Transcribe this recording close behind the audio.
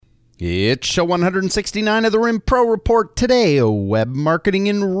It's show 169 of the RIM Pro Report today, web marketing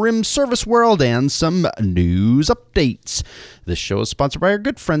in RIM service world, and some news updates. This show is sponsored by our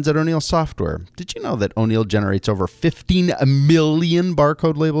good friends at O'Neill Software. Did you know that O'Neill generates over 15 million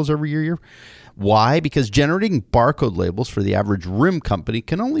barcode labels every year? Why? Because generating barcode labels for the average RIM company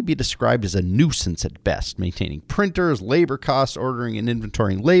can only be described as a nuisance at best. Maintaining printers, labor costs, ordering and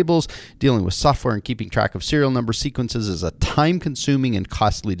inventorying labels, dealing with software and keeping track of serial number sequences is a time-consuming and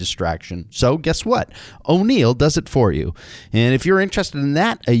costly distraction. So guess what? O'Neill does it for you. And if you're interested in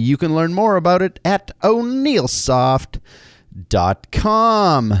that, you can learn more about it at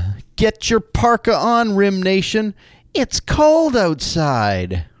o'neillsoft.com. Get your parka on, RIM Nation. It's cold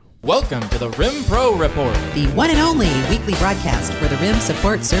outside. Welcome to the RIM Pro Report, the one and only weekly broadcast for the RIM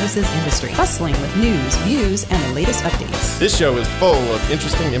support services industry, bustling with news, views, and the latest updates. This show is full of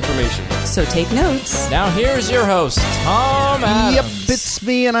interesting information. So take notes. Now here's your host, Tom Adams. Yep, it's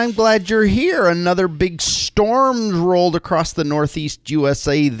me, and I'm glad you're here. Another big storm rolled across the Northeast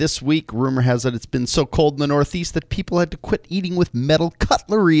USA this week. Rumor has it it's been so cold in the Northeast that people had to quit eating with metal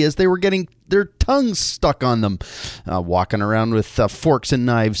cutlery as they were getting their tongues stuck on them. Walking around with forks and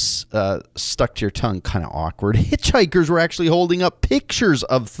knives stuck to your tongue, kind of awkward. Hitchhikers were actually holding up pictures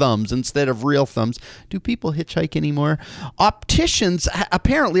of thumbs instead of real thumbs. Do people hitchhike anymore? Opticians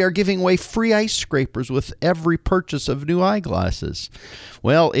apparently are giving away free ice scrapers with every purchase of new eyeglasses.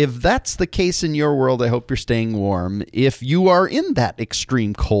 Well, if that's the case in your world, I hope you're staying warm if you are in that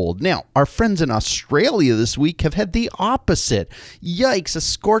extreme cold. Now, our friends in Australia this week have had the opposite. Yikes, a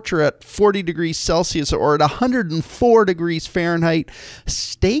scorcher at 40 degrees Celsius or at 104 degrees Fahrenheit.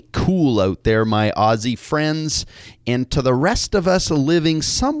 Stay cool out there, my Aussie friends. And to the rest of us living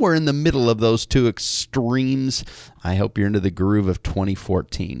somewhere in the middle of those two extremes, I hope you're into the groove of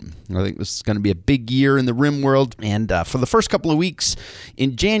 2014. I think this is going to be a big year in the RIM world. And for the first couple of weeks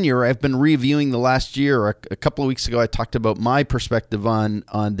in January, I've been reviewing the last year. A couple of weeks ago, I talked about my perspective on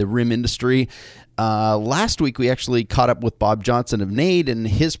the RIM industry. Last week, we actually caught up with Bob Johnson of NAID and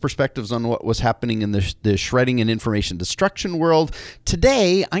his perspectives on what was happening in the shredding and information destruction world.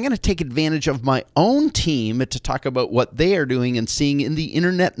 Today, I'm going to take advantage of my own team to talk about what they are doing and seeing in the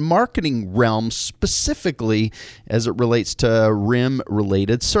internet marketing realm, specifically as it relates to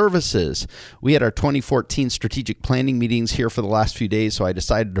RIM-related services. We had our 2014 strategic planning meetings here for the last few days, so I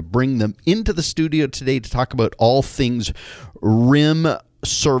decided to bring them into the studio today to talk about all things RIM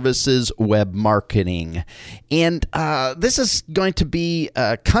services web marketing. And this is going to be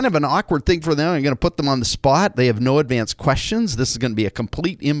kind of an awkward thing for them. I'm going to put them on the spot. They have no advanced questions. This is going to be a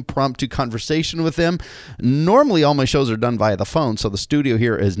complete impromptu conversation with them. Normally, all my shows are done via the phone, so the studio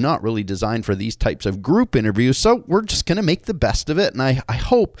here is not really designed for these types of group interviews, so we're just going to make the best of it. And I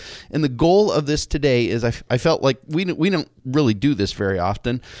hope, and the goal of this today is I felt like we don't really do this very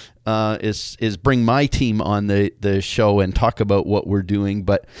often, is bring my team on the show and talk about what we're doing.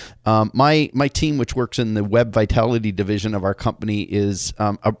 But my team, which works in the Web Vitality division of our company, is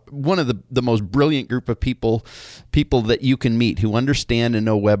one of the most brilliant group of people that you can meet who understand and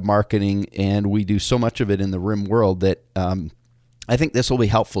know web marketing, and we do so much of it in the RIM world that I think this will be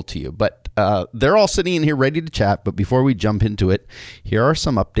helpful to you. But they're all sitting in here ready to chat. But before we jump into it, here are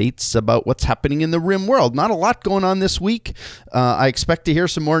some updates about what's happening in the RIM world. Not a lot going on this week. I expect to hear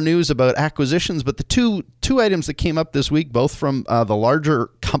some more news about acquisitions. But the two items that came up this week, both from the larger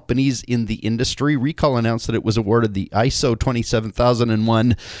companies in the industry. Recall announced that it was awarded the ISO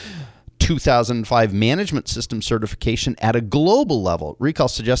 27001 2005 management system certification at a global level. Recall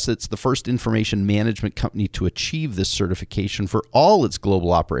suggests it's the first information management company to achieve this certification for all its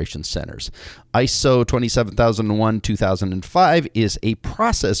global operations centers. ISO 27001-2005 is a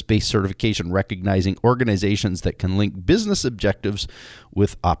process-based certification recognizing organizations that can link business objectives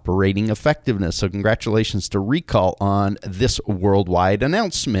with operating effectiveness. So congratulations to Recall on this worldwide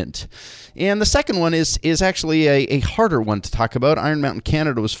announcement. And the second one is actually a harder one to talk about. Iron Mountain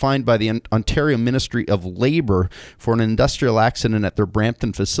Canada was fined by the Ontario Ministry of Labour for an industrial accident at their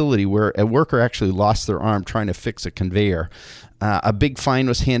Brampton facility where a worker actually lost their arm trying to fix a conveyor. A big fine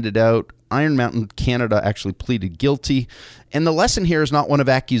was handed out. Iron Mountain Canada actually pleaded guilty. And the lesson here is not one of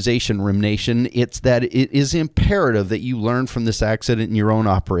accusation, RIM Nation. It's that it is imperative that you learn from this accident in your own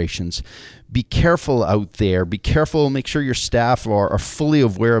operations. Be careful out there. Be careful. Make sure your staff are fully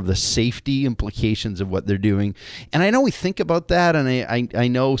aware of the safety implications of what they're doing. And I know we think about that, and I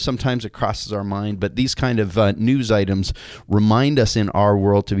know sometimes it crosses our mind, but these kind of news items remind us in our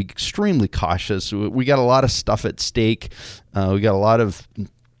world to be extremely cautious. We got a lot of stuff at stake. We got a lot of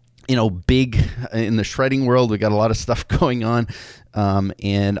big in the shredding world. We got a lot of stuff going on.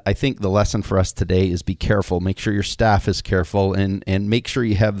 And I think the lesson for us today is be careful. Make sure your staff is careful and make sure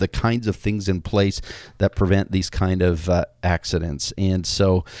you have the kinds of things in place that prevent these kind of accidents. And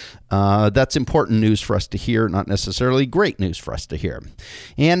so that's important news for us to hear, not necessarily great news for us to hear.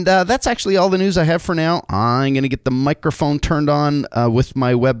 And that's actually all the news I have for now. I'm going to get the microphone turned on with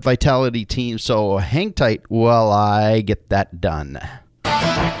my Web Vitality team. So hang tight while I get that done.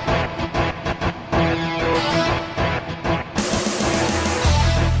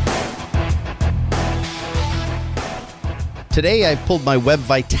 Today, I've pulled my Web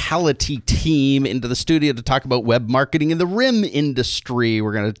Vitality team into the studio to talk about web marketing in the RIM industry.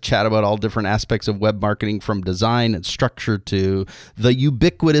 We're going to chat about all different aspects of web marketing, from design and structure to the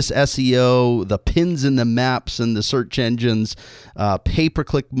ubiquitous SEO, the pins in the maps and the search engines,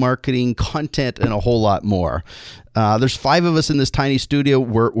 pay-per-click marketing, content, and a whole lot more. There's 5 of us in this tiny studio.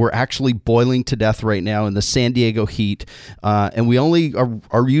 We're actually boiling to death right now in the San Diego heat, and we only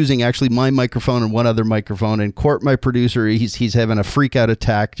are using actually my microphone and one other microphone. And Court, my producer, he's having a freak out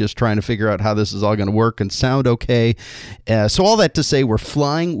attack just trying to figure out how this is all going to work and sound okay. So all that to say, we're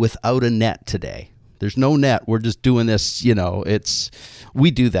flying without a net today. There's no net. We're just doing this,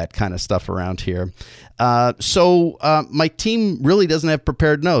 we do that kind of stuff around here. So my team really doesn't have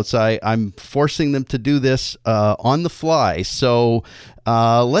prepared notes. I'm forcing them to do this on the fly. So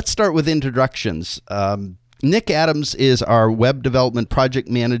let's start with introductions. Nick Adams is our web development project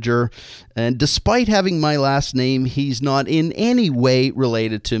manager, and despite having my last name, he's not in any way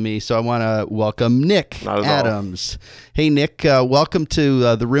related to me. So I want to welcome Nick Adams. Hey, Nick, welcome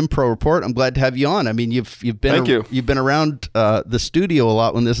to the RIM Pro Report. I'm glad to have you on. I mean, you've been around the studio a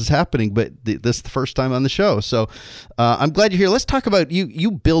lot when this is happening, but this is the first time on the show. So I'm glad you're here. Let's talk about you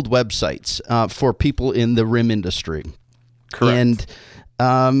build websites for people in the RIM industry. Correct.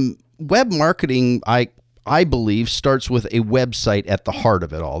 And web marketing, I believe, starts with a website at the heart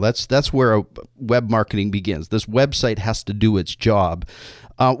of it all. That's where web marketing begins. This website has to do its job.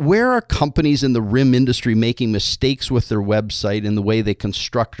 Where are companies in the RIM industry making mistakes with their website in the way they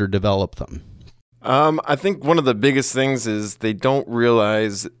construct or develop them? I think one of the biggest things is they don't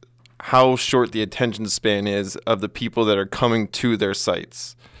realize how short the attention span is of the people that are coming to their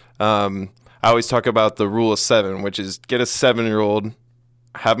sites. I always talk about the rule of 7, which is get a 7-year-old,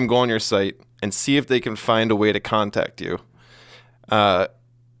 have them go on your site, and see if they can find a way to contact you.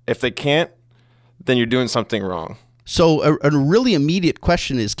 If they can't, then you're doing something wrong. So a really immediate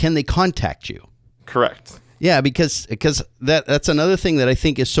question is, can they contact you? Correct. Yeah, because that's another thing that I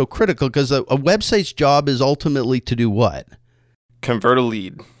think is so critical, because a website's job is ultimately to do what? Convert a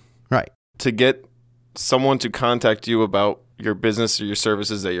lead. Right. To get someone to contact you about your business or your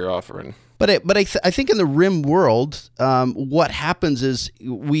services that you're offering. But I think in the RIM world, what happens is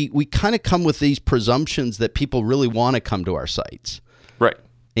we kind of come with these presumptions that people really want to come to our sites. Right.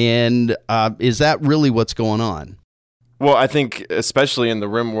 And is that really what's going on? Well, I think especially in the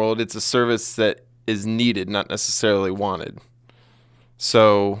RIM world, it's a service that is needed, not necessarily wanted.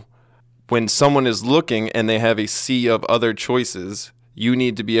 So when someone is looking and they have a sea of other choices, you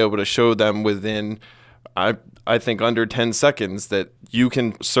need to be able to show them within, I think, under 10 seconds that you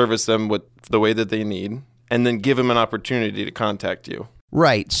can service them with the way that they need, and then give them an opportunity to contact you.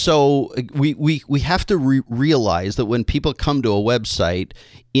 Right. So we have to realize that when people come to a website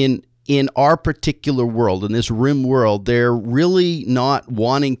in our particular world, in this RIM world, they're really not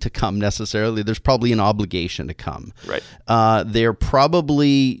wanting to come necessarily. There's probably an obligation to come. Right. They're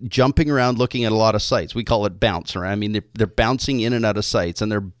probably jumping around looking at a lot of sites. We call it bounce around. I mean, they're bouncing in and out of sites, and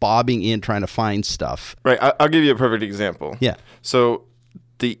they're bobbing in trying to find stuff. Right. I'll give you a perfect example. Yeah. So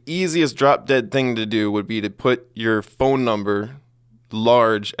the easiest drop-dead thing to do would be to put your phone number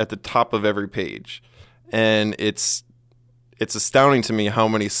large at the top of every page. And it's astounding to me how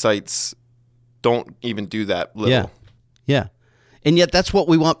many sites don't even do that little. Yeah. And yet that's what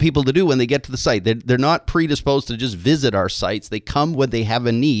we want people to do when they get to the site. They're not predisposed to just visit our sites. They come when they have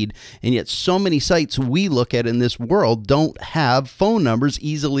a need. And yet so many sites we look at in this world don't have phone numbers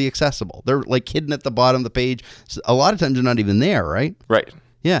easily accessible. They're like hidden at the bottom of the page. A lot of times they're not even there, right? Right.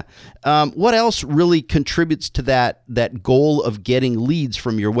 Yeah. What else really contributes to that goal of getting leads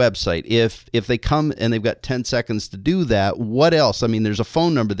from your website? If they come and they've got 10 seconds to do that, what else? I mean, there's a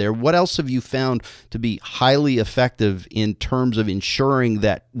phone number there. What else have you found to be highly effective in terms of ensuring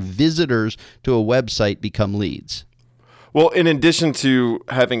that visitors to a website become leads? Well, in addition to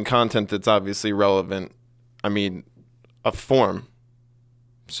having content that's obviously relevant, I mean, a form.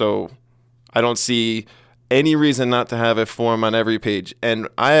 So I don't see any reason not to have a form on every page. And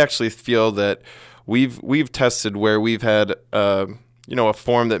I actually feel that we've tested where we've had a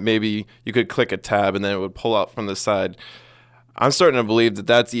form that maybe you could click a tab and then it would pull out from the side. I'm starting to believe that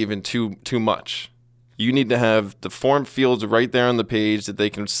that's even too much. You need to have the form fields right there on the page that they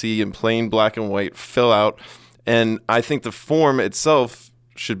can see in plain black and white, fill out. And I think the form itself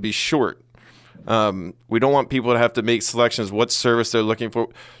should be short. We don't want people to have to make selections, what service they're looking for.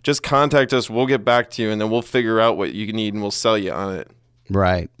 Just contact us. We'll get back to you, and then we'll figure out what you need, and we'll sell you on it.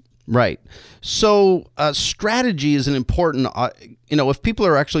 Right. So strategy is an important, if people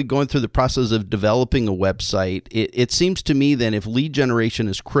are actually going through the process of developing a website, it seems to me then if lead generation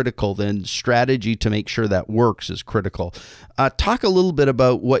is critical, then strategy to make sure that works is critical. Talk a little bit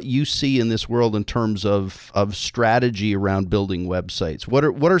about what you see in this world in terms of strategy around building websites.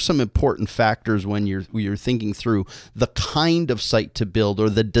 What are some important factors when you're thinking through the kind of site to build or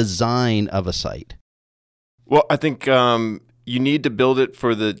the design of a site? Well, I think you need to build it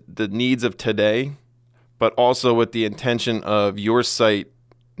for the needs of today, but also with the intention of your site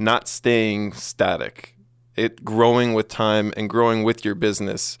not staying static, it growing with time and growing with your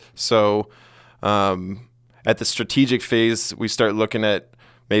business. So at the strategic phase, we start looking at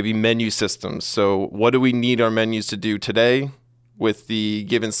maybe menu systems. So what do we need our menus to do today with the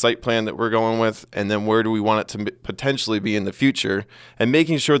given site plan that we're going with, and then where do we want it to potentially be in the future, and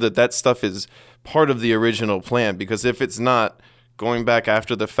making sure that stuff is part of the original plan, because if it's not, going back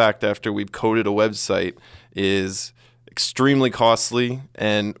after the fact after we've coded a website is extremely costly,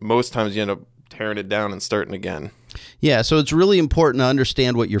 and most times you end up tearing it down and starting again. Yeah, so it's really important to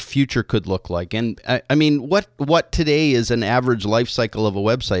understand what your future could look like. And I mean, what today is an average life cycle of a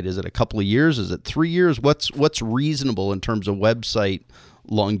website? Is it a couple of years? Is it 3 years? What's reasonable in terms of website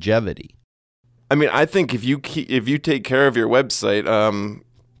longevity? I mean, I think if you take care of your website,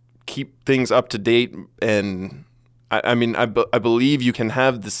 keep things up to date, and I believe you can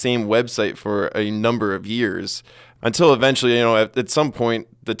have the same website for a number of years until eventually, at some point,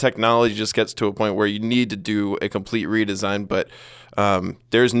 the technology just gets to a point where you need to do a complete redesign. But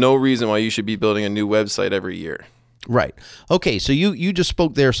there's no reason why you should be building a new website every year. Right. Okay, so you just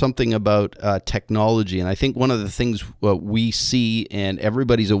spoke there something about technology, and I think one of the things we see and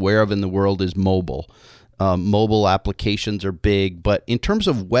everybody's aware of in the world is mobile. Mobile applications are big, but in terms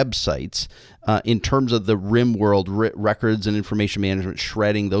of websites, in terms of the RIM world, records and information management,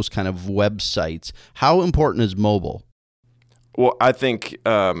 shredding, those kind of websites, how important is mobile? Well, I think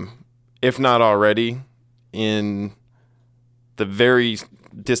if not already, in the very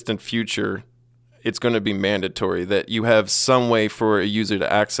distant future, it's going to be mandatory that you have some way for a user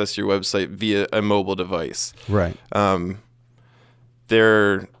to access your website via a mobile device. Right.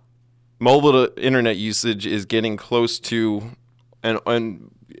 Their mobile internet usage is getting close to and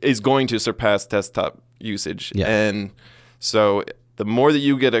is going to surpass desktop usage. Yeah. And so the more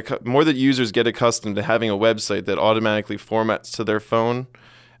that more that users get accustomed to having a website that automatically formats to their phone,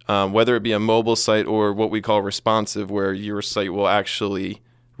 whether it be a mobile site or what we call responsive, where your site will actually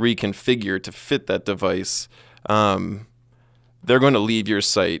reconfigure to fit that device, they're going to leave your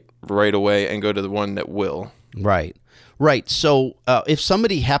site right away and go to the one that will. Right. So if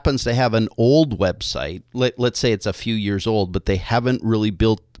somebody happens to have an old website, let's say it's a few years old, but they haven't really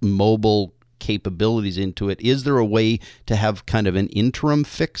built mobile capabilities into it, is there a way to have kind of an interim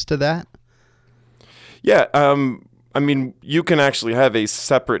fix to that? Yeah. I mean, you can actually have a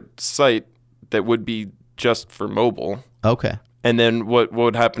separate site that would be just for mobile. Okay. And then what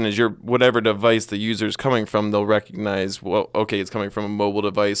would happen is whatever device the user is coming from, they'll recognize, well, okay, it's coming from a mobile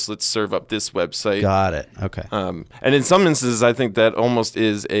device. Let's serve up this website. Got it. Okay. And in some instances, I think that almost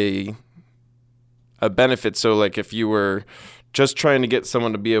is a benefit. So like if you were just trying to get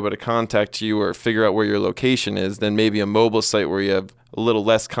someone to be able to contact you or figure out where your location is, then maybe a mobile site where you have a little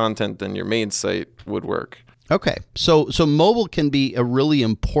less content than your main site would work. Okay, so mobile can be a really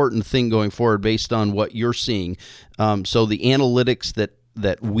important thing going forward based on what you're seeing. So the analytics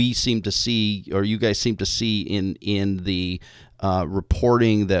that we seem to see, or you guys seem to see in the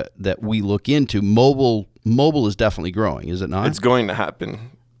reporting that we look into, mobile is definitely growing, is it not? It's going to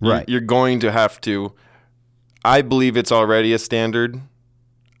happen. Right. You're going to have to. I believe it's already a standard,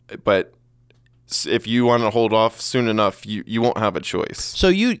 but if you want to hold off soon enough, you won't have a choice. So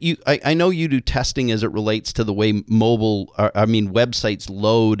I know you do testing as it relates to the way websites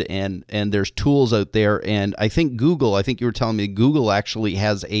load, and there's tools out there, and I think you were telling me Google actually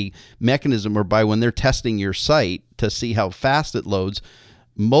has a mechanism whereby when they're testing your site to see how fast it loads,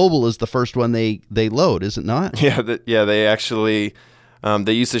 mobile is the first one they load, is it not? Yeah, they actually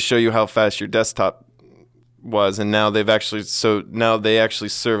they used to show you how fast your desktop was, and now they actually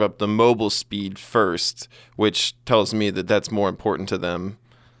serve up the mobile speed first, which tells me that that's more important to them.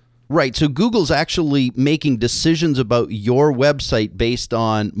 Right. So Google's actually making decisions about your website based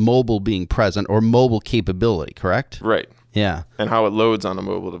on mobile being present or mobile capability, correct? Right. Yeah. And how it loads on a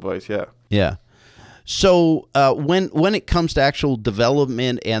mobile device, yeah. Yeah. So when it comes to actual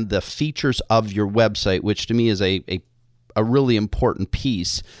development and the features of your website, which to me is a really important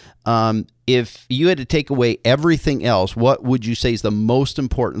piece, if you had to take away everything else, what would you say is the most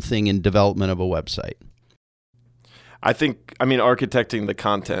important thing in development of a website? Architecting the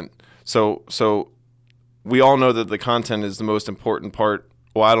content. So we all know that the content is the most important part.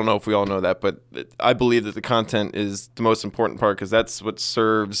 Well, I don't know if we all know that, but I believe that the content is the most important part because that's what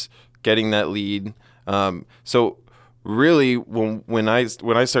serves getting that lead. So really, when I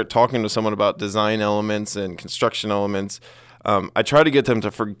start talking to someone about design elements and construction elements, I try to get them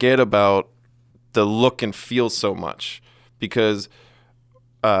to forget about the look and feel so much because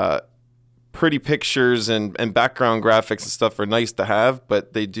pretty pictures and background graphics and stuff are nice to have,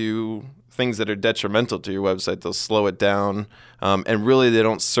 but they do things that are detrimental to your website. They'll slow it down, and really they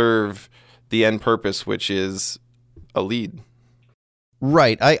don't serve the end purpose, which is a lead.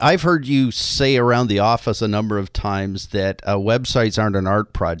 Right. I've heard you say around the office a number of times that websites aren't an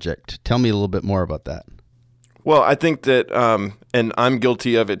art project. Tell me a little bit more about that. Well, I think that, and I'm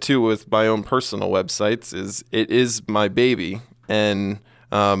guilty of it too with my own personal websites, it is my baby. And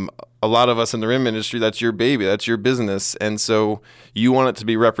a lot of us in the RIM industry, that's your baby, that's your business. And so you want it to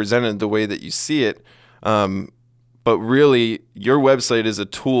be represented the way that you see it. But really, your website is a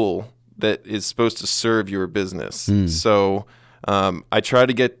tool that is supposed to serve your business. So I try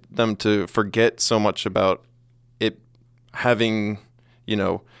to get them to forget so much about it having,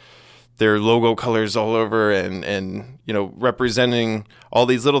 their logo colors all over and representing all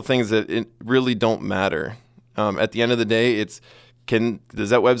these little things that it really don't matter. At the end of the day, does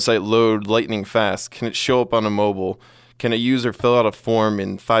that website load lightning fast? Can it show up on a mobile? Can a user fill out a form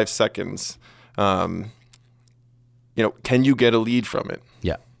in 5 seconds? Can you get a lead from it?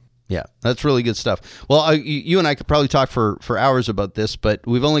 Yeah, that's really good stuff. Well, you and I could probably talk for hours about this, but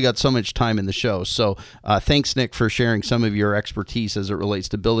we've only got so much time in the show. So thanks, Nick, for sharing some of your expertise as it relates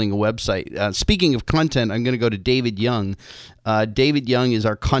to building a website. Speaking of content, I'm going to go to David Young. David Young is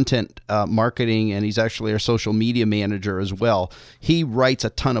our content marketing, and he's actually our social media manager as well. He writes a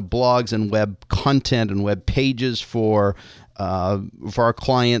ton of blogs and web content and web pages for our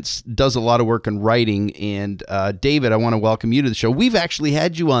clients, does a lot of work in writing. And David, I want to welcome you to the show. We've actually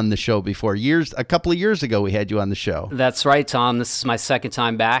had you on the show before. A couple of years ago, we had you on the show. That's right, Tom. This is my second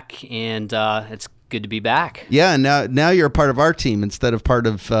time back, and it's good to be back. Yeah, and now you're a part of our team instead of part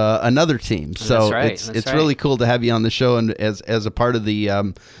of another team. So that's right. It's really cool to have you on the show and as a part of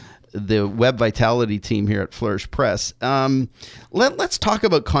the Web Vitality team here at Flourish Press. Let's talk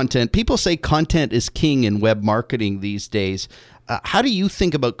about content. People say content is king in web marketing these days. How do you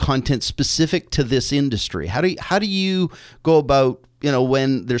think about content specific to this industry? How do you go about,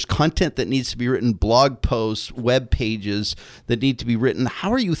 when there's content that needs to be written, blog posts, web pages that need to be written?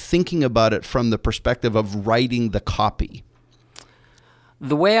 How are you thinking about it from the perspective of writing the copy?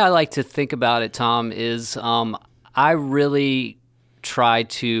 The way I like to think about it, Tom, is I really try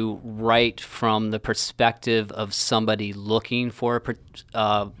to write from the perspective of somebody looking for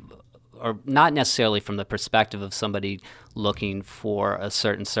or not necessarily from the perspective of somebody looking for a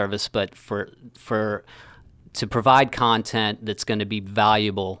certain service, but to provide content that's going to be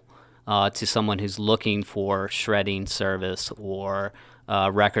valuable to someone who's looking for shredding service or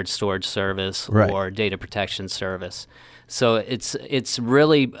record storage service or data protection service. So it's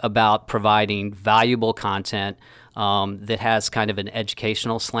really about providing valuable content that has kind of an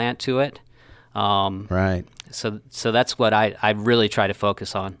educational slant to it. Right. So that's what I really try to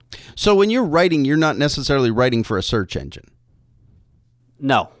focus on. So when you're writing, you're not necessarily writing for a search engine?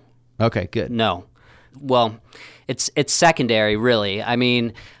 No. Okay, good. No. Well, it's secondary, really. I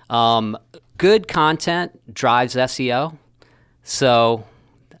mean, good content drives SEO. So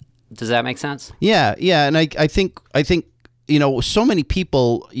does that make sense? Yeah, and I think so many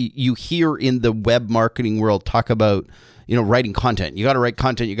people you hear in the web marketing world talk about, writing content. You got to write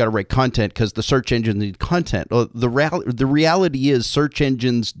content because the search engines need content. Well, the reality is search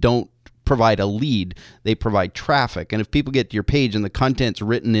engines don't provide a lead. They provide traffic. And if people get to your page and the content's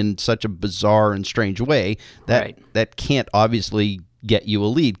written in such a bizarre and strange way, that can't obviously get you a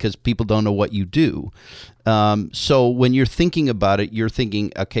lead because people don't know what you do. So when you're thinking about it, you're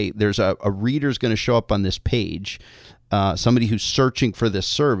thinking, okay, there's a reader's going to show up on this page, somebody who's searching for this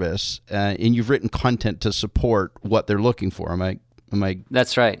service, and you've written content to support what they're looking for. Am I?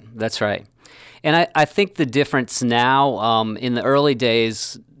 That's right. And I think the difference now, in the early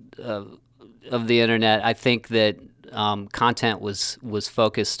days of the internet, I think that content was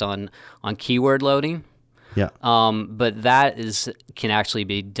focused on keyword loading. Yeah. But that can actually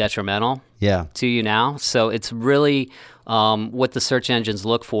be detrimental Yeah. to you now. So it's really what the search engines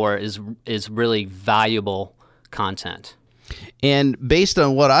look for is really valuable content. And based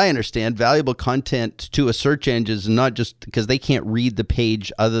on what I understand, valuable content to a search engine is not just because they can't read the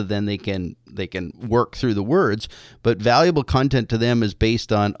page other than they can work through the words, but valuable content to them is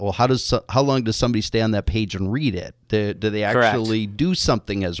based on, well, how long does somebody stay on that page and read it? Do they actually do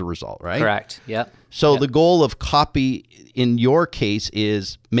something as a result, right? Correct. Yep. So the goal of copy in your case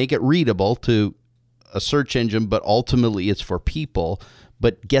is make it readable to a search engine, but ultimately it's for people,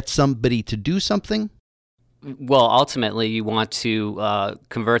 but get somebody to do something? Well, ultimately, you want to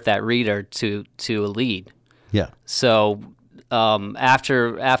convert that reader to a lead. Yeah. So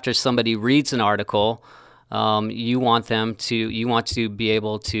after somebody reads an article, you want to be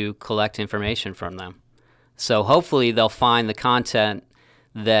able to collect information from them. So hopefully, they'll find the content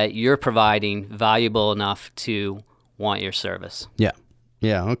that you're providing valuable enough to want your service. Yeah.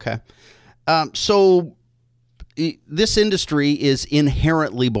 Yeah. Okay. So this industry is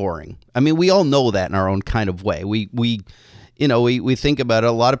inherently boring. I mean, we all know that in our own kind of way. We think about it.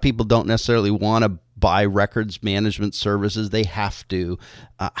 A lot of people don't necessarily want to buy records management services. They have to.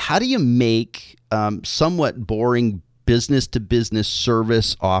 How do you make somewhat boring business-to-business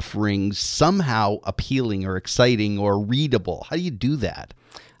service offerings somehow appealing or exciting or readable? How do you do that?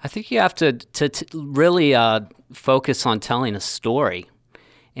 I think you have to really focus on telling a story.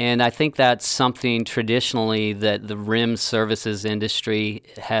 And I think that's something traditionally that the RIM services industry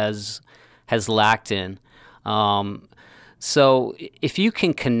has lacked in. So if you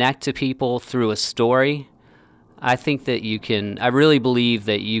can connect to people through a story, I think that I really believe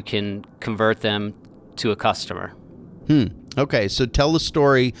that you can convert them to a customer. Okay, so tell the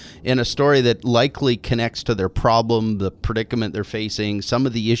story in a story that likely connects to their problem, the predicament they're facing, some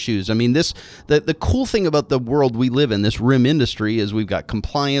of the issues. I mean, the cool thing about the world we live in, this RIM industry, is we've got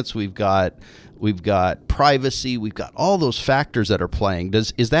compliance, we've got privacy, we've got all those factors that are playing.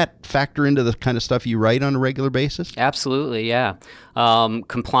 Is that factor into the kind of stuff you write on a regular basis? Absolutely, yeah.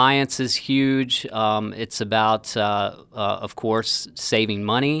 Compliance is huge. It's about, of course, saving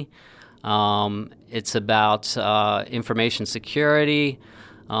money. It's about information security.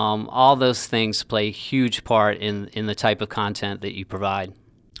 All those things play a huge part in the type of content that you provide.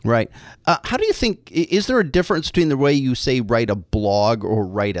 Right. How do you think, is there a difference between the way you say write a blog or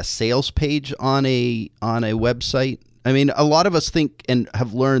write a sales page on a website? I mean, a lot of us think and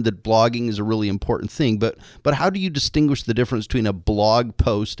have learned that blogging is a really important thing, but how do you distinguish the difference between a blog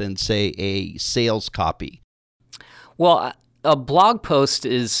post and, say, a sales copy? Well, a blog post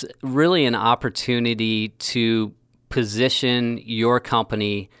is really an opportunity to position your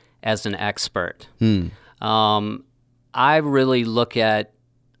company as an expert. I really look at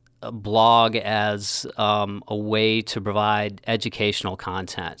a blog as a way to provide educational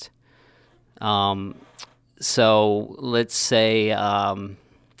content. So let's say,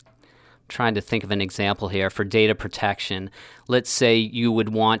 trying to think of an example here for data protection. Let's say you would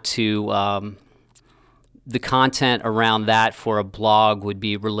want to the content around that for a blog would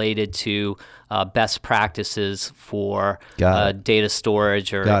be related to best practices for data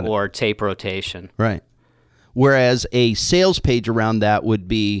storage or tape rotation. Right. Whereas a sales page around that would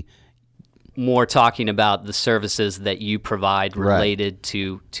be more talking about the services that you provide related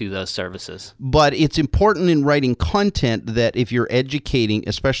to those services. But it's important in writing content that if you're educating,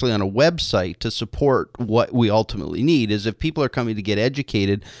 especially on a website, to support what we ultimately need, is if people are coming to get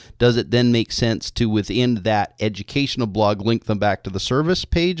educated, does it then make sense to, within that educational blog, link them back to the service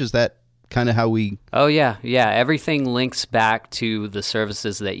page? Is that kind of how we... Oh, yeah. Everything links back to the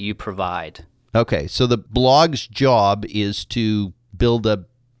services that you provide. Okay, so the blog's job is to build a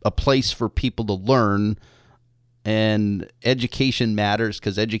place for people to learn, and education matters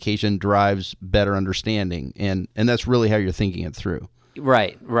because education drives better understanding, and that's really how you're thinking it through.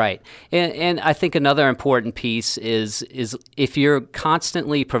 Right. And I think another important piece is if you're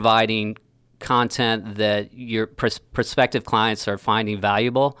constantly providing content that your prospective clients are finding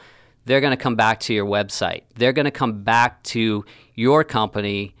valuable, they're going to come back to your website. They're going to come back to your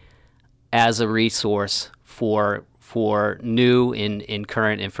company as a resource for new and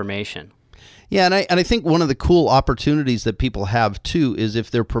current information. Yeah, and I think one of the cool opportunities that people have too is if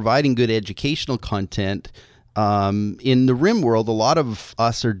they're providing good educational content. In the RIM world, a lot of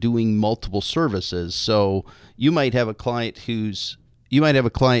us are doing multiple services. So you might have a client who's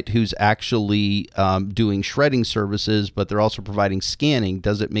actually doing shredding services, but they're also providing scanning.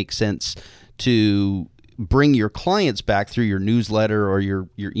 Does it make sense to bring your clients back through your newsletter or your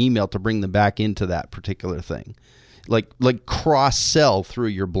email to bring them back into that particular thing? cross-sell through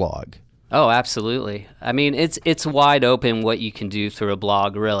your blog. Oh, absolutely. I mean, it's wide open what you can do through a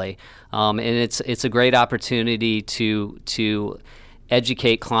blog, really, and it's a great opportunity to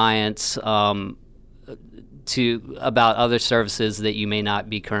educate clients about other services that you may not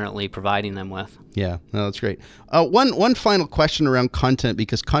be currently providing them with. Yeah, no, that's great. One final question around content,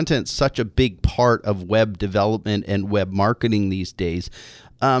 because content's such a big part of web development and web marketing these days.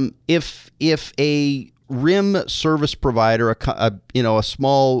 If a RIM service provider, a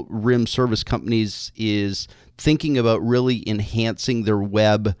small RIM service company is thinking about really enhancing their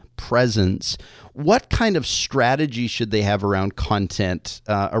web presence, what kind of strategy should they have around content,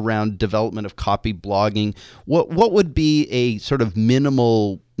 around development of copy, blogging? What would be a sort of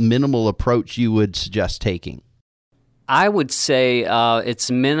minimal approach you would suggest taking? I would say it's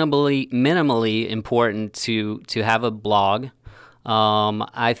minimally important to have a blog.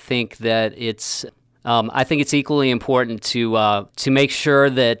 I think that it's equally important to make sure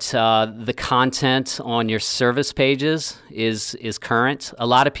that the content on your service pages is current. A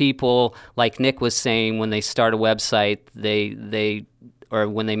lot of people, like Nick was saying, when they start a website, or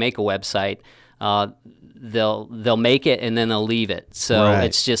when they make a website, they'll make it and then they'll leave it. So Right.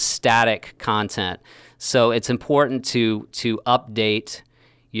 It's just static content. So it's important to update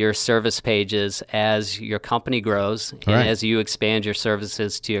your service pages as your company grows and Right. as you expand your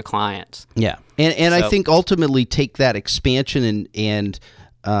services to your clients. Yeah, and I think ultimately take that expansion and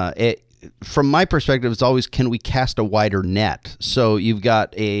from my perspective, it's always, can we cast a wider net? So you've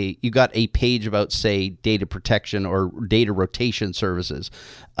got a page about, say, data protection or data rotation services,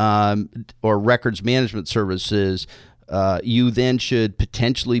 or records management services. You then should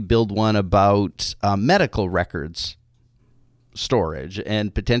potentially build one about medical records storage,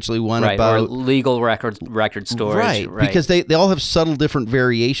 and potentially one Right, about or legal record storage. right, because they all have subtle different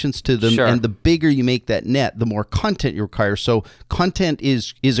variations to them. Sure. And the bigger you make that net, the more content you require. So content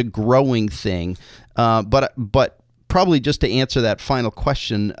is a growing thing, but probably just to answer that final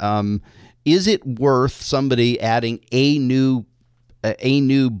question, is it worth somebody adding a new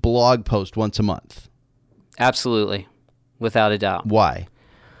blog post once a month? Absolutely, without a doubt. Why?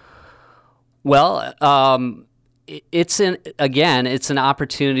 Well, it's an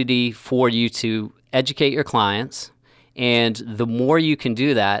opportunity for you to educate your clients, and the more you can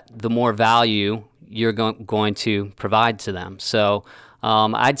do that, the more value you're going to provide to them. So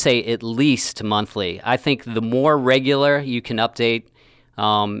I'd say at least monthly. I think the more regular you can update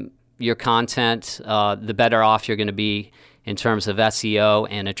your content, the better off you're going to be in terms of SEO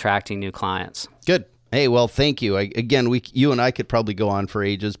and attracting new clients. Good. Hey, well, thank you. You and I could probably go on for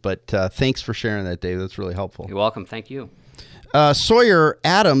ages, but thanks for sharing that, Dave. That's really helpful. You're welcome. Thank you. Sawyer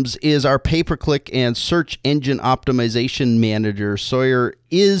Adams is our pay-per-click and search engine optimization manager. Sawyer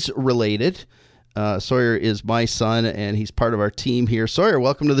is related. Sawyer is my son, and he's part of our team here. Sawyer,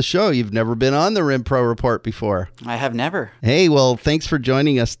 welcome to the show. You've never been on the RIM Pro Report before. I have never. Hey, well, thanks for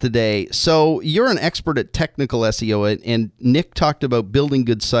joining us today. So you're an expert at technical SEO, and Nick talked about building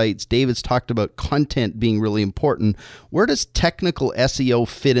good sites. David's talked about content being really important. Where does technical SEO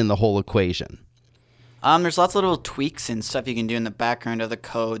fit in the whole equation? There's lots of little tweaks and stuff you can do in the background of the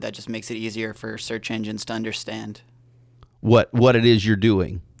code that just makes it easier for search engines to understand. What it is you're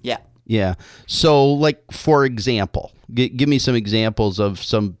doing? Yeah. Yeah. So, like, for example, give me some examples of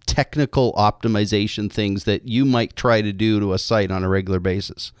some technical optimization things that you might try to do to a site on a regular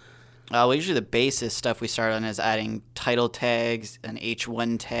basis. Well, usually the basis stuff we start on is adding title tags, an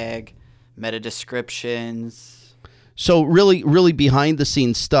H1 tag, meta descriptions. So really, really behind the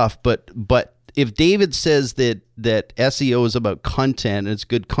scenes stuff. But if David says that SEO is about content and it's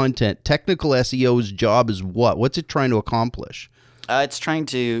good content, technical SEO's job is what? What's it trying to accomplish? It's trying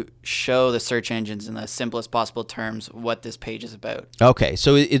to show the search engines in the simplest possible terms what this page is about. Okay,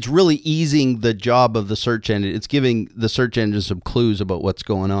 so it's really easing the job of the search engine. It's giving the search engine some clues about what's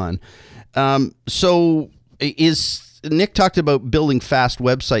going on. So Nick talked about building fast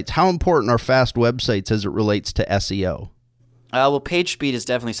websites. How important are fast websites as it relates to SEO? Well, page speed is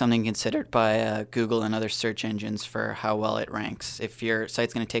definitely something considered by Google and other search engines for how well it ranks. If your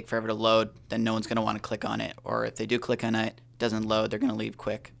site's going to take forever to load, then no one's going to want to click on it. Or if they do click on it, doesn't load, they're going to leave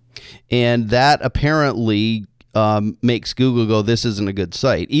quick. And that apparently makes Google go, this isn't a good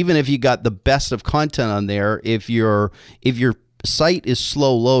site. Even if you got the best of content on there, if your site is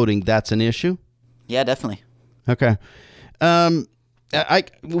slow loading, that's an issue? Yeah, definitely. Okay.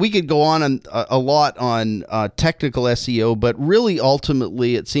 We could go on a lot on technical SEO, but really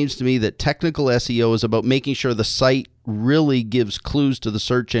ultimately it seems to me that technical SEO is about making sure the site really gives clues to the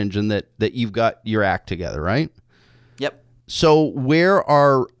search engine that you've got your act together, right? Yep. So where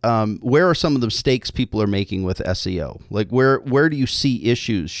are some of the mistakes people are making with SEO? Like where do you see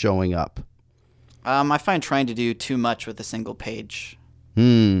issues showing up? I find trying to do too much with a single page.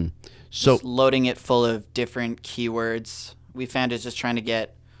 So Just loading it full of different keywords. We found it's just trying to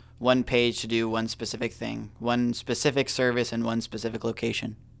get one page to do one specific thing, one specific service in one specific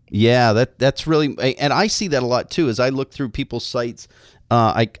location. yeah, that's really, and I see that a lot too. As I look through people's sites,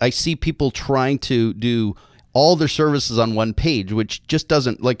 I see people trying to do all their services on one page, which just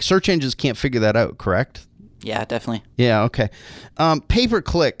doesn't, like, search engines can't figure that out, correct? Yeah, definitely. Yeah, okay.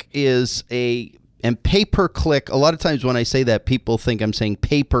 Pay-per-click and pay-per-click, a lot of times when I say that, people think I'm saying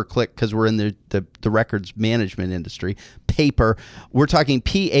pay-per-click because we're in the records management industry. Paper, we're talking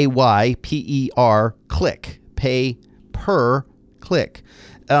Payper, click, pay-per-click.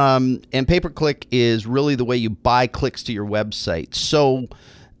 And pay-per-click is really the way you buy clicks to your website. So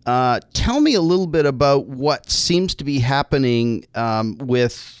tell me a little bit about what seems to be happening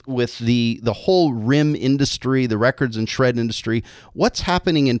with the whole RIM industry, the records and shred industry. What's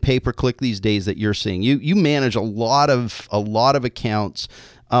happening in pay-per-click these days that you're seeing? You manage a lot of accounts.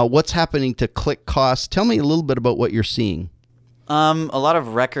 What's happening to click costs? Tell me a little bit about what you're seeing. A lot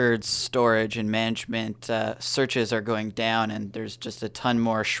of records storage and management searches are going down, and there's just a ton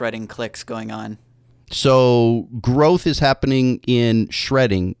more shredding clicks going on. So growth is happening in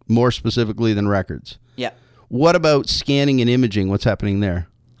shredding more specifically than records. Yeah. What about scanning and imaging? What's happening there?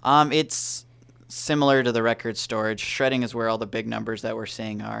 It's similar to the record storage. Shredding is where all the big numbers that we're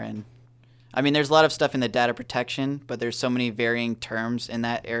seeing are. And I mean, there's a lot of stuff in the data protection, but there's so many varying terms in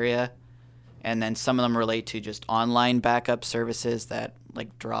that area. And then some of them relate to just online backup services that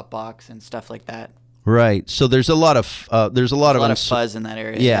like Dropbox and stuff like that. Right. So there's a lot of fuzz in that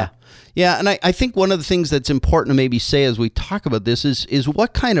area. Yeah. Yeah, and I think one of the things that's important to maybe say as we talk about this is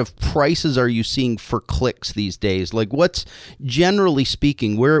what kind of prices are you seeing for clicks these days? Like, what's, generally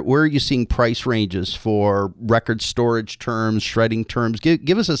speaking, where are you seeing price ranges for record storage terms, shredding terms?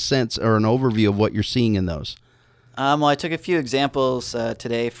 Give us a sense or an overview of what you're seeing in those. Well, I took a few examples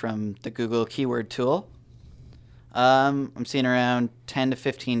today from the Google Keyword Tool. I'm seeing around $10 to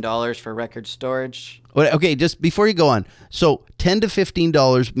 $15 for record storage. Okay, just before you go on, so $10 to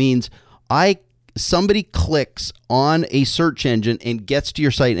 $15 means somebody clicks on a search engine and gets to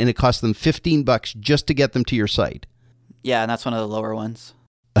your site, and it costs them $15 just to get them to your site. Yeah, and that's one of the lower ones.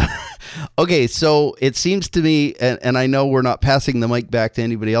 Okay, so it seems to me, and I know we're not passing the mic back to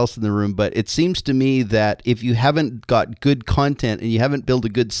anybody else in the room, but it seems to me that if you haven't got good content and you haven't built a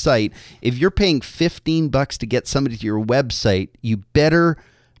good site, if you're paying $15 to get somebody to your website, you better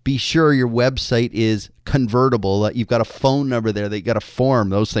be sure your website is convertible, that you've got a phone number there, that you got a form,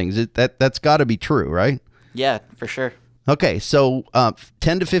 those things. That's got to be true, right? Yeah, for sure. Okay, so $10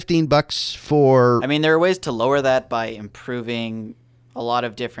 to $15 for... I mean, there are ways to lower that by improving a lot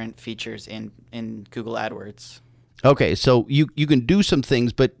of different features in Google AdWords. Okay, so you can do some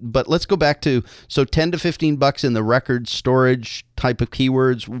things, but let's go back to, so $10 to $15 in the record storage type of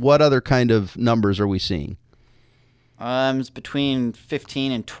keywords. What other kind of numbers are we seeing? It's between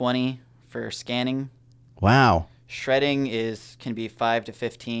 15 and 20 for scanning. Wow. Shredding can be 5 to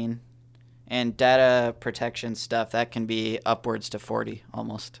 15, and data protection stuff that can be upwards to 40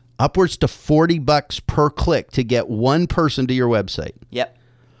 almost. Upwards to $40 per click to get one person to your website. Yep.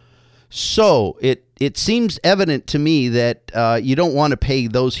 So it seems evident to me that you don't want to pay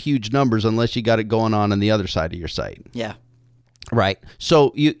those huge numbers unless you got it going on the other side of your site. Yeah. Right.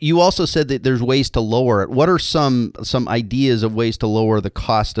 So you also said that there's ways to lower it. What are some ideas of ways to lower the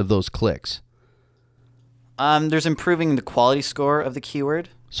cost of those clicks? There's improving the quality score of the keyword.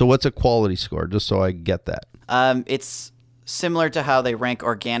 So what's a quality score, just so I get that? It's similar to how they rank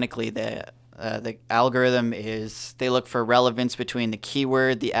organically. The algorithm is they look for relevance between the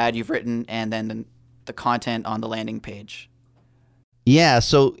keyword, the ad you've written, and then the content on the landing page. Yeah,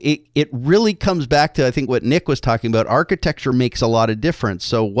 so it really comes back to, I think, what Nick was talking about. Architecture makes a lot of difference.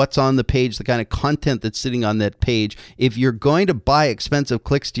 So what's on the page, the kind of content that's sitting on that page. If you're going to buy expensive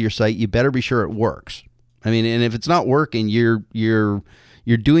clicks to your site, you better be sure it works. I mean, and if it's not working, you're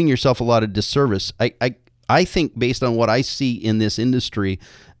doing yourself a lot of disservice. I think, based on what I see in this industry,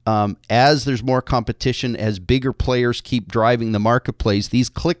 as there's more competition, as bigger players keep driving the marketplace, these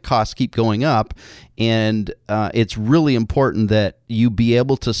click costs keep going up, and it's really important that you be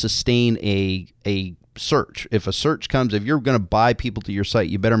able to sustain a search. If a search comes, if you're going to buy people to your site,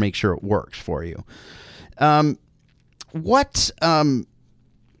 you better make sure it works for you.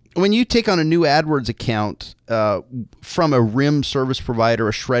 When you take on a new AdWords account from a RIM service provider,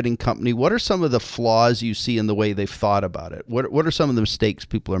 a shredding company, what are some of the flaws you see in the way they've thought about it? What are some of the mistakes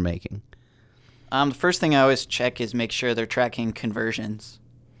people are making? The first thing I always check is make sure they're tracking conversions.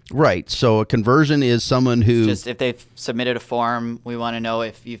 Right. So a conversion is someone who... Just if they've submitted a form, we want to know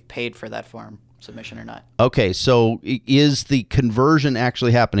if you've paid for that form submission or not. Okay, so is the conversion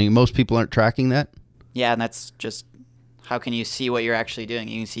actually happening? Most people aren't tracking that? Yeah, and that's just how can you see what you're actually doing?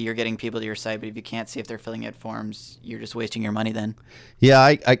 You can see you're getting people to your site, but if you can't see if they're filling out forms, you're just wasting your money then.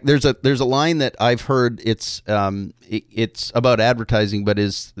 Yeah, there's a line that I've heard. It's about advertising, but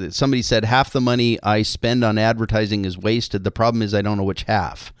is somebody said half the money I spend on advertising is wasted. The problem is I don't know which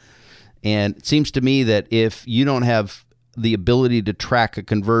half. And it seems to me that if you don't have the ability to track a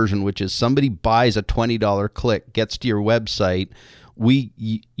conversion, which is somebody buys a $20 click, gets to your website,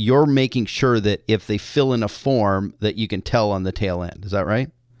 you're making sure that if they fill in a form that you can tell on the tail end. Is that right?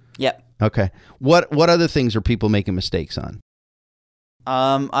 Yep. Okay. What other things are people making mistakes on?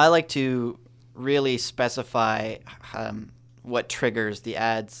 I like to really specify what triggers the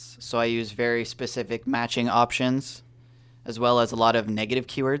ads. So I use very specific matching options as well as a lot of negative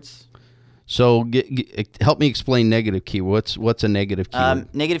keywords. So help me explain negative keyword. What's a negative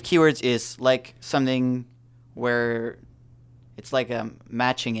keyword? Negative keywords is like something where it's like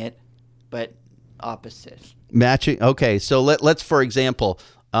matching it, but opposite. Matching. Okay, so let's for example,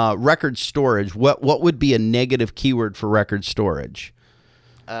 record storage. What would be a negative keyword for record storage?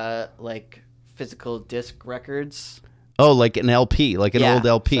 Like physical disc records. Oh, like an LP, like an old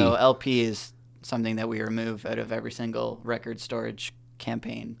LP. So LP is something that we remove out of every single record storage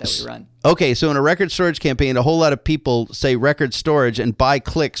campaign that we run. Okay, so in a record storage campaign, a whole lot of people say record storage and buy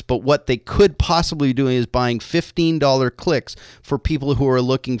clicks, but what they could possibly be doing is buying $15 clicks for people who are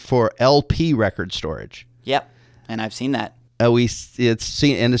looking for LP record storage. Yep, and I've seen that.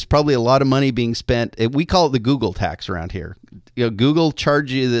 It's probably a lot of money being spent. We call it the Google tax around here. Google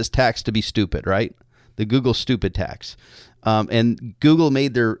charges you this tax to be stupid, right? The Google stupid tax. And Google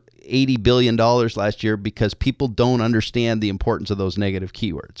made their $80 billion last year because people don't understand the importance of those negative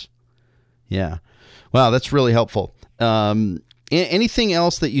keywords. Yeah. Wow, that's really helpful. Anything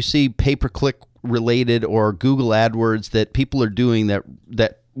else that you see pay-per-click related or Google AdWords that people are doing that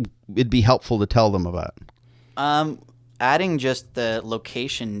it'd be helpful to tell them about? Adding just the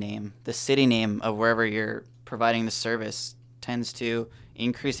location name, the city name of wherever you're providing the service tends to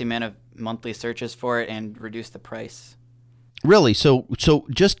increase the amount of monthly searches for it and reduce the price. Really? So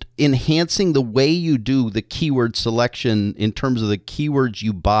just enhancing the way you do the keyword selection in terms of the keywords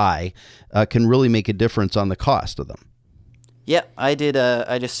you buy can really make a difference on the cost of them. Yep, I did.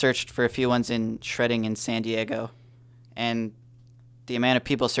 I just searched for a few ones in shredding in San Diego, and the amount of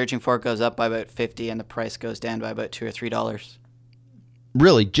people searching for it goes up by about 50, and the price goes down by about $2 or $3.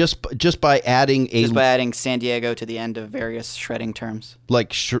 Really, just by adding San Diego to the end of various shredding terms,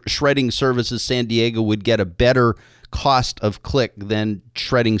 like shredding services, San Diego would get a better cost of click than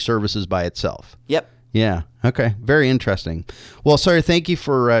shredding services by itself. Yep. Yeah. Okay. Very interesting. Well, Sawyer, thank you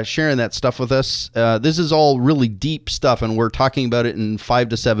for sharing that stuff with us. This is all really deep stuff, and we're talking about it in 5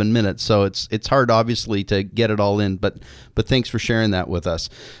 to 7 minutes, so it's hard, obviously, to get it all in. But thanks for sharing that with us.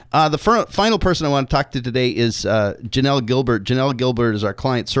 The final person I want to talk to today is Janelle Gilbert. Janelle Gilbert is our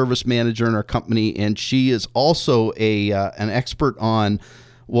client service manager in our company, and she is also an expert on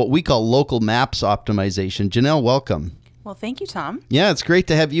what we call local maps optimization. Janelle, welcome. Well, thank you, Tom. Yeah, it's great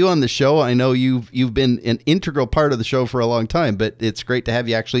to have you on the show. I know you've been an integral part of the show for a long time, but it's great to have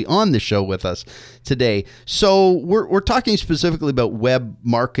you actually on the show with us today. So we're talking specifically about web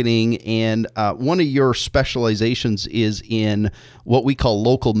marketing, and one of your specializations is in what we call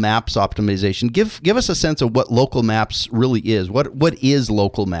local maps optimization. Give us a sense of what local maps really is. What is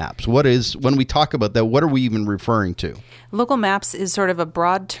local maps? When we talk about that, what are we even referring to? Local maps is sort of a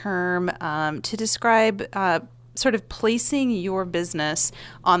broad term to describe sort of placing your business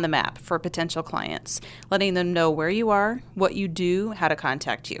on the map for potential clients, letting them know where you are, what you do, how to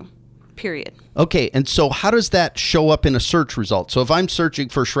contact you, period. Okay, and so how does that show up in a search result? So if I'm searching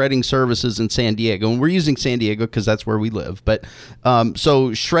for shredding services in San Diego, and we're using San Diego because that's where we live, but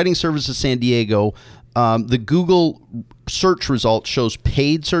so shredding services San Diego, the Google search result shows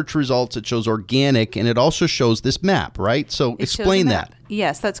paid search results, it shows organic, and it also shows this map, right? So explain that.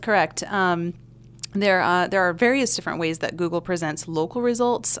 Yes, that's correct. There are various different ways that Google presents local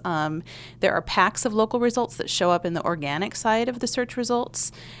results. There are packs of local results that show up in the organic side of the search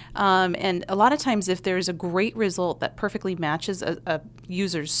results. And a lot of times if there's a great result that perfectly matches a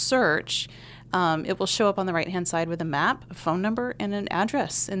user's search, It will show up on the right-hand side with a map, a phone number, and an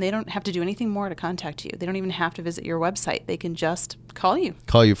address. And they don't have to do anything more to contact you. They don't even have to visit your website. They can just call you.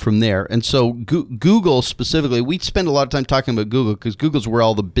 Call you from there. And so Google specifically, we spend a lot of time talking about Google because Google's where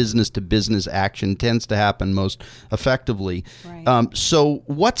all the business-to-business action tends to happen most effectively. Right. So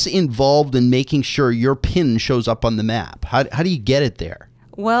what's involved in making sure your PIN shows up on the map? How do you get it there?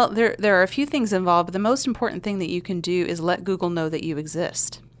 Well, there are a few things involved, but the most important thing that you can do is let Google know that you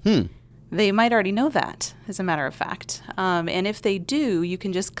exist. They might already know that, as a matter of fact. And if they do, you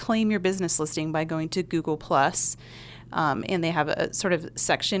can just claim your business listing by going to Google+. And they have a sort of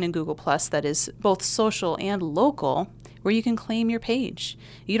section in Google+ that is both social and local, where you can claim your page.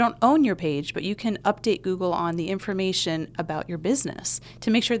 You don't own your page, but you can update Google on the information about your business to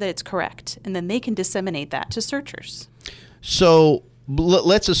make sure that it's correct. And then they can disseminate that to searchers. So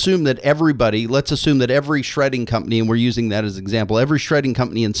let's assume that every shredding company, and we're using that as an example, every shredding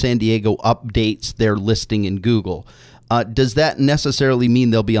company in San Diego updates their listing in Google. Does that necessarily mean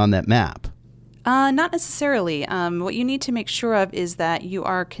they'll be on that map? Not necessarily. What you need to make sure of is that you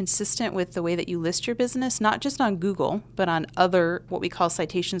are consistent with the way that you list your business, not just on Google, but on other what we call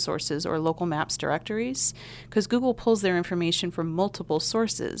citation sources or local maps directories, because Google pulls their information from multiple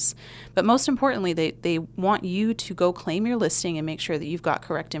sources. But most importantly, they want you to go claim your listing and make sure that you've got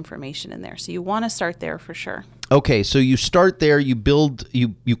correct information in there. So you want to start there for sure. Okay, so you start there, you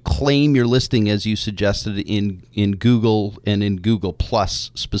claim your listing as you suggested in Google and in Google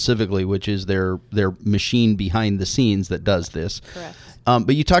Plus specifically, which is their machine behind the scenes that does this. Correct.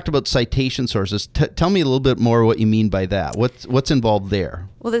 But you talked about citation sources. Tell me a little bit more what you mean by that. What's involved there?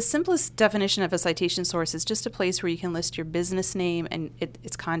 Well, the simplest definition of a citation source is just a place where you can list your business name and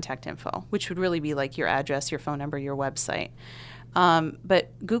its contact info, which would really be like your address, your phone number, your website. But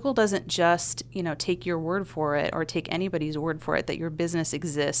Google doesn't just, take your word for it or take anybody's word for it that your business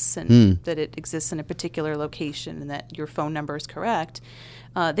exists and that it exists in a particular location and that your phone number is correct.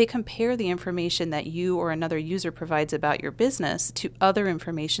 They compare the information that you or another user provides about your business to other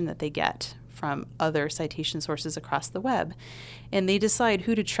information that they get from other citation sources across the web. And they decide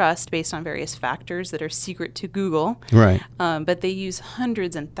who to trust based on various factors that are secret to Google. Right. But they use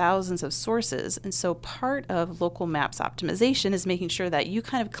hundreds and thousands of sources. And so part of local maps optimization is making sure that you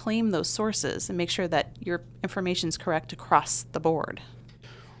kind of claim those sources and make sure that your information is correct across the board.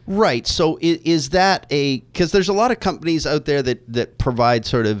 Right. So is that because there's a lot of companies out there that provide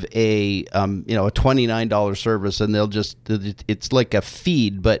sort of a $29 service and it's like a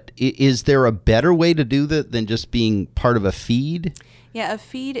feed, but is there a better way to do that than just being part of a feed? Yeah, a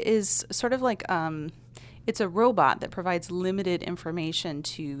feed is sort of like it's a robot that provides limited information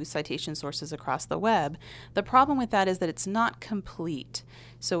to citation sources across the web. The problem with that is that it's not complete.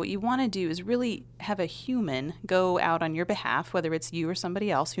 So what you want to do is really have a human go out on your behalf, whether it's you or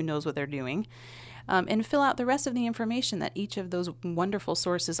somebody else who knows what they're doing, and fill out the rest of the information that each of those wonderful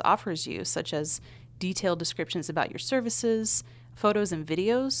sources offers you, such as detailed descriptions about your services, photos and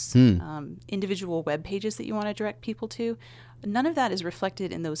videos, individual web pages that you want to direct people to. None of that is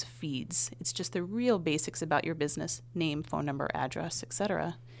reflected in those feeds. It's just the real basics about your business, name, phone number, address,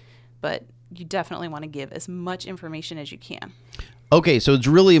 etc. But you definitely want to give as much information as you can. Okay, so it's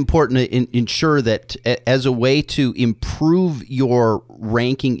really important to ensure that as a way to improve your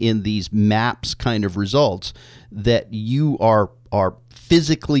ranking in these maps kind of results, that you are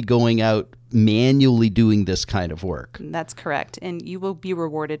physically going out manually doing this kind of work. That's correct. And you will be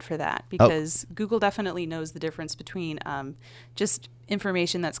rewarded for that because Google definitely knows the difference between just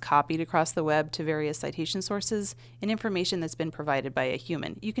information that's copied across the web to various citation sources and information that's been provided by a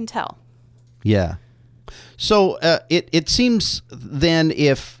human. You can tell. Yeah. So it seems then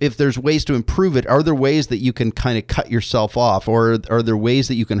if there's ways to improve it, are there ways that you can kind of cut yourself off, or are there ways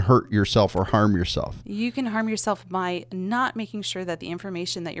that you can hurt yourself or harm yourself? You can harm yourself by not making sure that the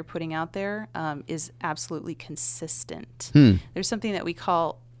information that you're putting out there is absolutely consistent. There's something that we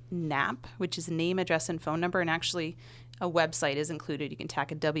call NAP, which is name, address, and phone number, and actually a website is included. You can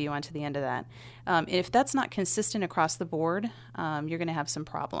tack a W onto the end of that. If that's not consistent across the board, you're going to have some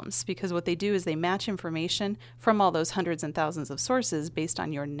problems because what they do is they match information from all those hundreds and thousands of sources based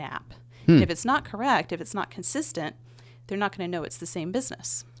on your NAP. And if it's not correct, if it's not consistent, they're not going to know it's the same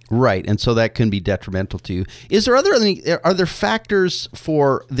business. Right, and so that can be detrimental to you. Are there factors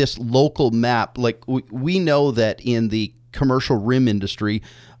for this local map? Like we know that in the commercial rim industry,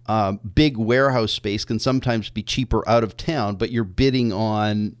 big warehouse space can sometimes be cheaper out of town, but you're bidding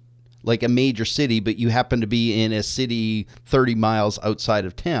on like a major city, but you happen to be in a city 30 miles outside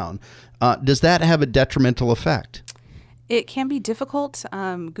of town. Does that have a detrimental effect? It can be difficult.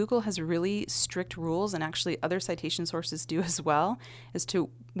 Google has really strict rules, and actually other citation sources do as well, as to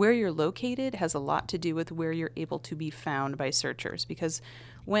where you're located has a lot to do with where you're able to be found by searchers. Because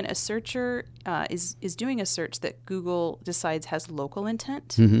when a searcher is doing a search that Google decides has local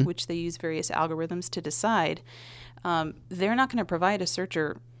intent, which they use various algorithms to decide, they're not going to provide a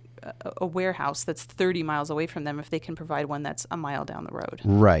searcher a warehouse that's 30 miles away from them if they can provide one that's a mile down the road.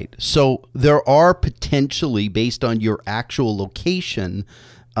 Right. So there are potentially, based on your actual location,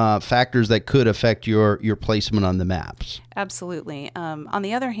 factors that could affect your placement on the maps. Absolutely. On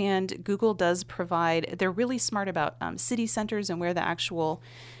the other hand, Google does provide, they're really smart about city centers and where the actual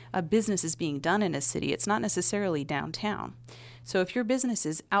business is being done in a city. It's not necessarily downtown. So if your business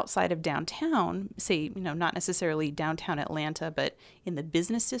is outside of downtown, say, not necessarily downtown Atlanta, but in the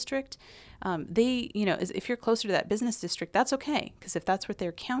business district, if you're closer to that business district, that's okay. Because if that's what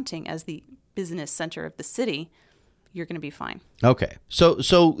they're counting as the business center of the city, you're going to be fine. Okay.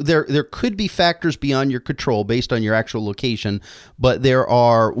 So there could be factors beyond your control based on your actual location, but there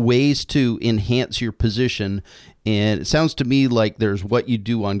are ways to enhance your position. And it sounds to me like there's what you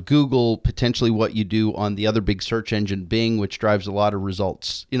do on Google, potentially what you do on the other big search engine, Bing, which drives a lot of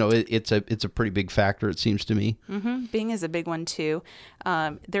results. It's a pretty big factor, it seems to me. Mm-hmm. Bing is a big one too.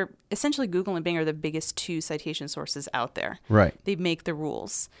 They're essentially, Google and Bing are the biggest two citation sources out there. Right. They make the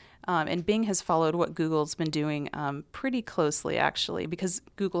rules. And Bing has followed what Google's been doing pretty closely, actually, because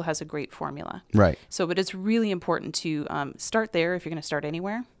Google has a great formula. Right. But it's really important to start there if you're going to start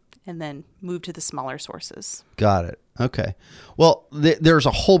anywhere, and then move to the smaller sources. Got it. Okay. Well, there's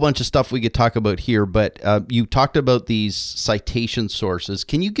a whole bunch of stuff we could talk about here, but you talked about these citation sources.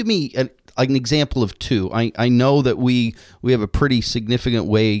 Can you give me an example of two? I know that we have a pretty significant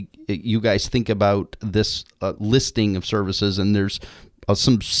way you guys think about this listing of services, and there's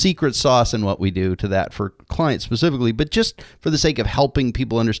some secret sauce in what we do to that for clients specifically, but just for the sake of helping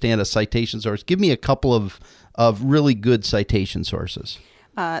people understand a citation source, give me a couple of really good citation sources.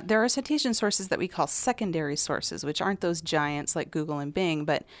 There are citation sources that we call secondary sources, which aren't those giants like Google and Bing,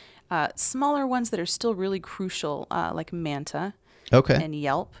 but smaller ones that are still really crucial, like Manta and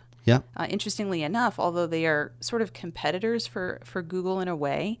Yelp. Yeah. Interestingly enough, although they are sort of competitors for Google in a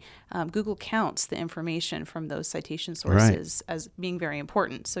way, Google counts the information from those citation sources as being very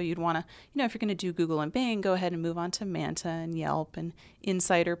important. So you'd want to, if you're going to do Google and Bing, go ahead and move on to Manta and Yelp and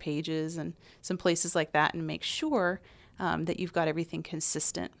Insider Pages and some places like that, and make sure that you've got everything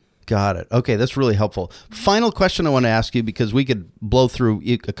consistent. Got it. Okay, that's really helpful. Final question I want to ask you, because we could blow through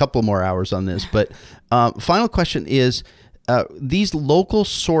a couple more hours on this, but final question is, these local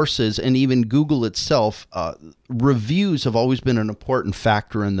sources and even Google itself, reviews have always been an important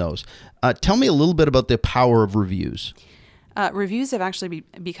factor in those. Tell me a little bit about the power of reviews. Reviews have actually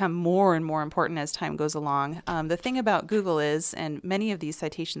become more and more important as time goes along. The thing about Google is, and many of these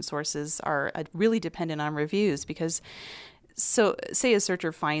citation sources are really dependent on reviews, because say a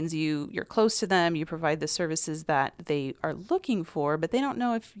searcher finds you, you're close to them, you provide the services that they are looking for, but they don't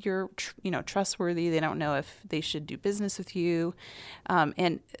know if you're trustworthy, they don't know if they should do business with you.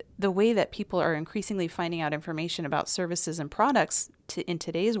 And the way that people are increasingly finding out information about services and products in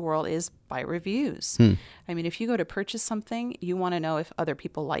today's world is by reviews. I mean, if you go to purchase something, you want to know if other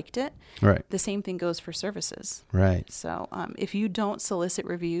people liked it. Right. The same thing goes for services. Right. So if you don't solicit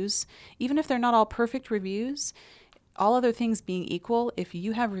reviews, even if they're not all perfect reviews, all other things being equal, if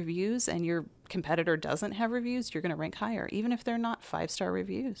you have reviews and your competitor doesn't have reviews, you're going to rank higher, even if they're not 5-star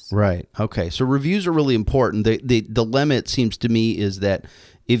reviews. Right. Okay. So reviews are really important. The dilemma, it seems to me, is that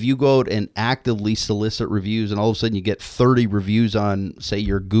if you go out and actively solicit reviews and all of a sudden you get 30 reviews on, say,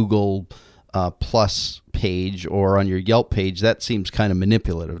 your Google Plus page or on your Yelp page, that seems kind of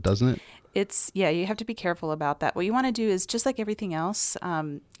manipulative, doesn't it? You have to be careful about that. What you want to do is, just like everything else,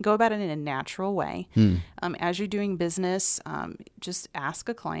 go about it in a natural way. As you're doing business, just ask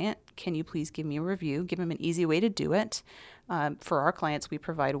a client, can you please give me a review? Give them an easy way to do it. For our clients, we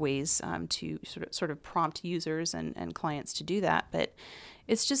provide ways to sort of prompt users and clients to do that. But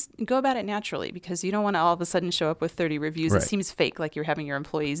it's just go about it naturally, because you don't want to all of a sudden show up with 30 reviews. Right. It seems fake, like you're having your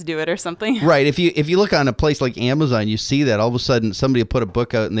employees do it or something. Right. If you look on a place like Amazon, you see that all of a sudden somebody will put a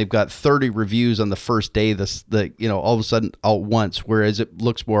book out and they've got 30 reviews on the first day. All of a sudden all at once, whereas it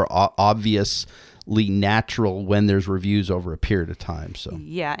looks more obvious, natural when there's reviews over a period of time. So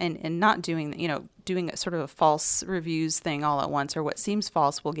Yeah, and not doing, doing a sort of a false reviews thing all at once, or what seems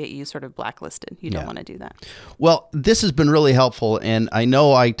false will get you sort of blacklisted. You don't want to do that. Well, this has been really helpful, and I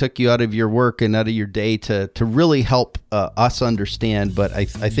know I took you out of your work and out of your day to really help us understand, but I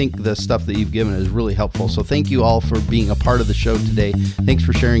think the stuff that you've given is really helpful. So thank you all for being a part of the show today. Thanks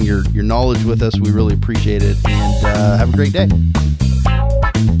for sharing your knowledge with us. We really appreciate it, and have a great day.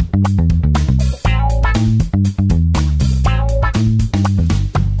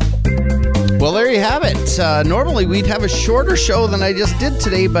 Well, there you have it. Normally we'd have a shorter show than I just did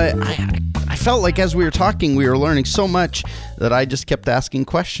today, but I felt like as we were talking, we were learning so much that I just kept asking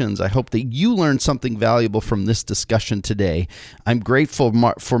questions. I hope that you learned something valuable from this discussion today. I'm grateful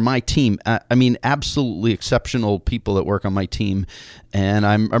for my team. Absolutely exceptional people that work on my team. And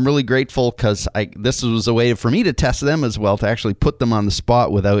I'm really grateful because this was a way for me to test them as well, to actually put them on the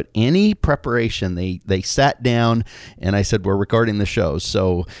spot without any preparation. They sat down and I said, we're recording the show.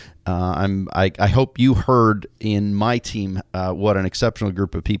 So I hope you heard in my team what an exceptional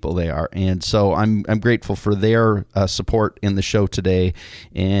group of people they are, and so I'm grateful for their support in the show today.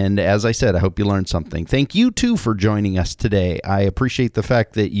 And as I said, I hope you learned something. Thank you too for joining us today. I appreciate the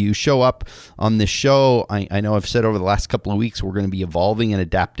fact that you show up on this show. I know I've said over the last couple of weeks we're going to be evolving and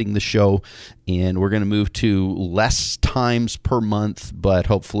adapting the show, and we're going to move to less times per month, but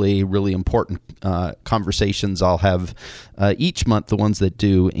hopefully really important conversations I'll have each month, the ones that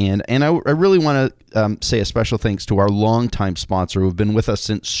do. And I really want to say a special thanks to our longtime sponsor who have been with us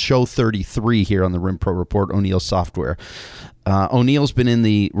since show 33 here on the Rim Pro Report, O'Neill Software. O'Neill's been in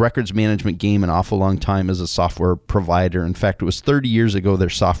the records management game an awful long time as a software provider. In fact, it was 30 years ago their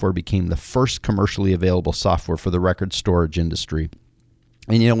software became the first commercially available software for the record storage industry.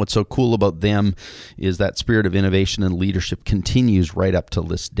 And what's so cool about them is that spirit of innovation and leadership continues right up to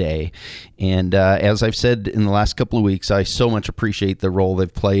this day. And as I've said in the last couple of weeks, I so much appreciate the role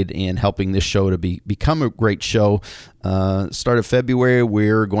they've played in helping this show to become a great show. Start of February,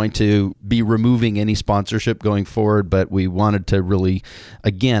 we're going to be removing any sponsorship going forward, but we wanted to really,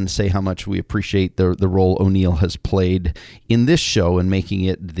 again, say how much we appreciate the role O'Neill has played in this show and making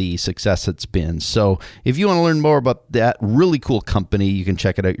it the success it's been. So if you want to learn more about that really cool company, you can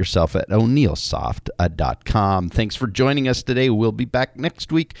check it out yourself at o'neillsoft.com. Thanks for joining us today. We'll be back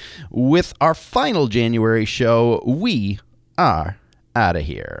next week with our final January show. We are out of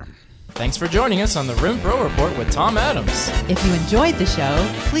here. Thanks for joining us on the Rim Pro Report with Tom Adams. If you enjoyed the show,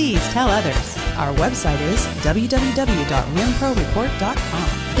 please tell others. Our website is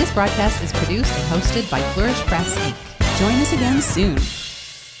www.rimproreport.com. This broadcast is produced and hosted by Flourish Press, Inc. Join us again soon.